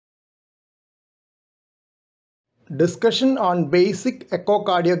Discussion on basic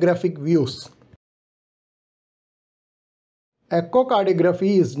echocardiographic views.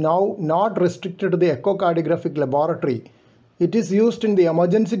 Echocardiography is now not restricted to the echocardiographic laboratory. It is used in the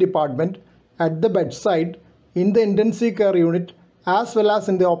emergency department, at the bedside, in the intensive care unit, as well as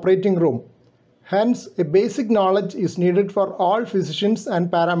in the operating room. Hence, a basic knowledge is needed for all physicians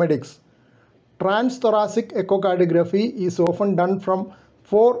and paramedics. Transthoracic echocardiography is often done from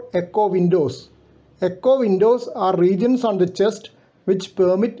 4 echo windows. Echo windows are regions on the chest which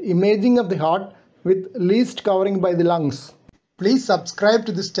permit imaging of the heart with least covering by the lungs. Please subscribe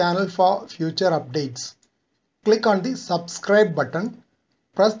to this channel for future updates. Click on the subscribe button.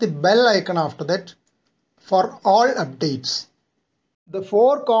 Press the bell icon after that for all updates. The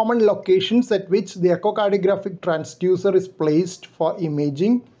 4 common locations at which the echocardiographic transducer is placed for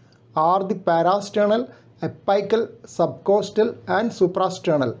imaging are the parasternal, apical, subcostal and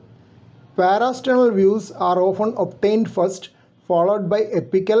suprasternal. Parasternal views are often obtained first, followed by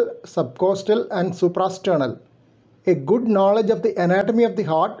apical, subcostal and suprasternal. A good knowledge of the anatomy of the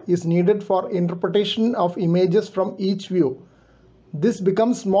heart is needed for interpretation of images from each view. This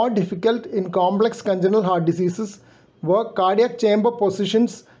becomes more difficult in complex congenital heart diseases where cardiac chamber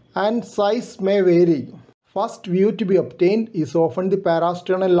positions and size may vary. First view to be obtained is often the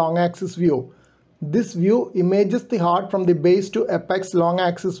parasternal long axis view. This view images the heart from the base to apex long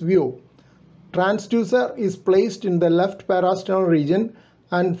axis view. Transducer is placed in the left parasternal region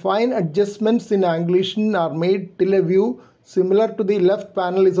and fine adjustments in angulation are made till a view similar to the left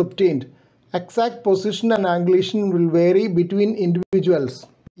panel is obtained. Exact position and angulation will vary between individuals.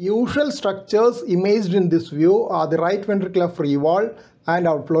 Usual structures imaged in this view are the right ventricular free wall and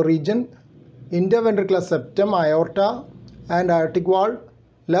outflow region, interventricular septum, aorta and aortic wall,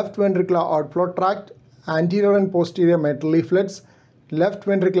 left ventricular outflow tract, anterior and posterior metal leaflets, left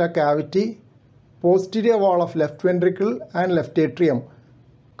ventricular cavity, posterior wall of left ventricle and left atrium.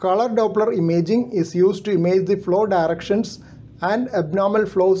 Color Doppler imaging is used to image the flow directions and abnormal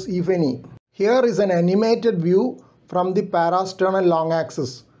flows if any. Here is an animated view from the parasternal long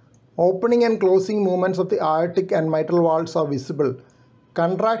axis. Opening and closing movements of the aortic and mitral valves are visible.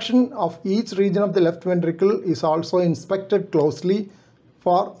 Contraction of each region of the left ventricle is also inspected closely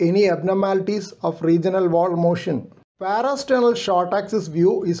for any abnormalities of regional wall motion. Parasternal short axis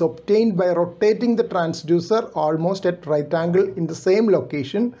view is obtained by rotating the transducer almost at right angle in the same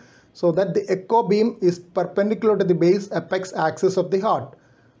location so that the echo beam is perpendicular to the base apex axis of the heart.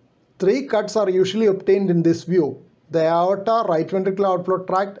 3 cuts are usually obtained in this view. The aorta, right ventricular outflow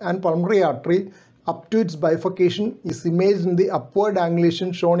tract and pulmonary artery up to its bifurcation is imaged in the upward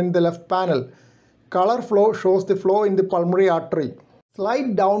angulation shown in the left panel. Color flow shows the flow in the pulmonary artery.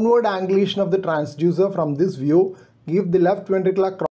 Slight downward angulation of the transducer from this view give the left ventricular